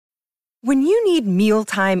When you need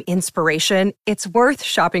mealtime inspiration, it's worth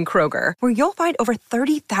shopping Kroger, where you'll find over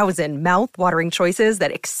 30,000 mouth-watering choices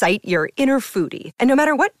that excite your inner foodie. And no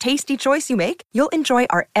matter what tasty choice you make, you'll enjoy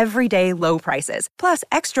our everyday low prices, plus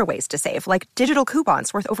extra ways to save, like digital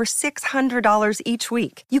coupons worth over $600 each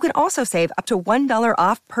week. You can also save up to $1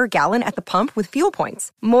 off per gallon at the pump with fuel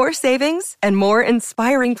points. More savings and more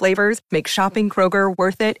inspiring flavors make shopping Kroger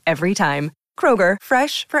worth it every time. Kroger,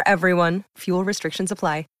 fresh for everyone. Fuel restrictions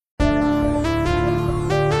apply.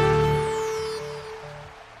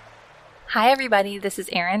 Hi everybody, this is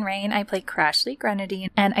Erin Rain. I play Crashly Grenadine,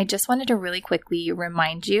 and I just wanted to really quickly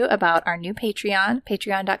remind you about our new Patreon,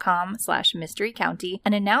 patreon.com/Mystery County,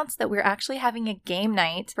 and announce that we're actually having a game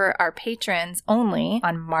night for our patrons only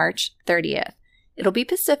on March 30th. It'll be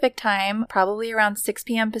Pacific time, probably around 6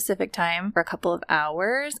 p.m. Pacific time for a couple of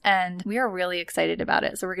hours, and we are really excited about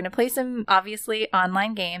it. So we're going to play some, obviously,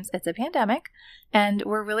 online games. It's a pandemic, and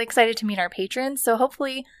we're really excited to meet our patrons, so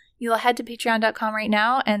hopefully you'll head to patreon.com right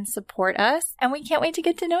now and support us, and we can't wait to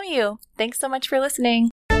get to know you. Thanks so much for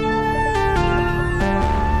listening.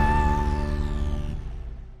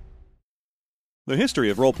 The history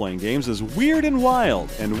of role-playing games is weird and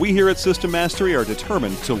wild, and we here at System Mastery are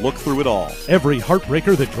determined to look through it all. Every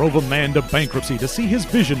heartbreaker that drove a man to bankruptcy to see his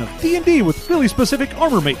vision of D&D with really specific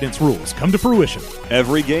armor maintenance rules come to fruition.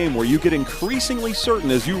 Every game where you get increasingly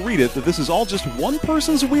certain as you read it that this is all just one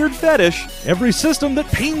person's weird fetish. Every system that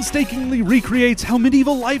painstakingly recreates how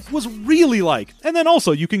medieval life was really like. And then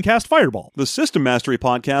also you can cast Fireball. The System Mastery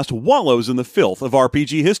podcast wallows in the filth of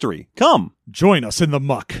RPG history. Come! Join us in the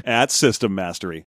muck at System Mastery.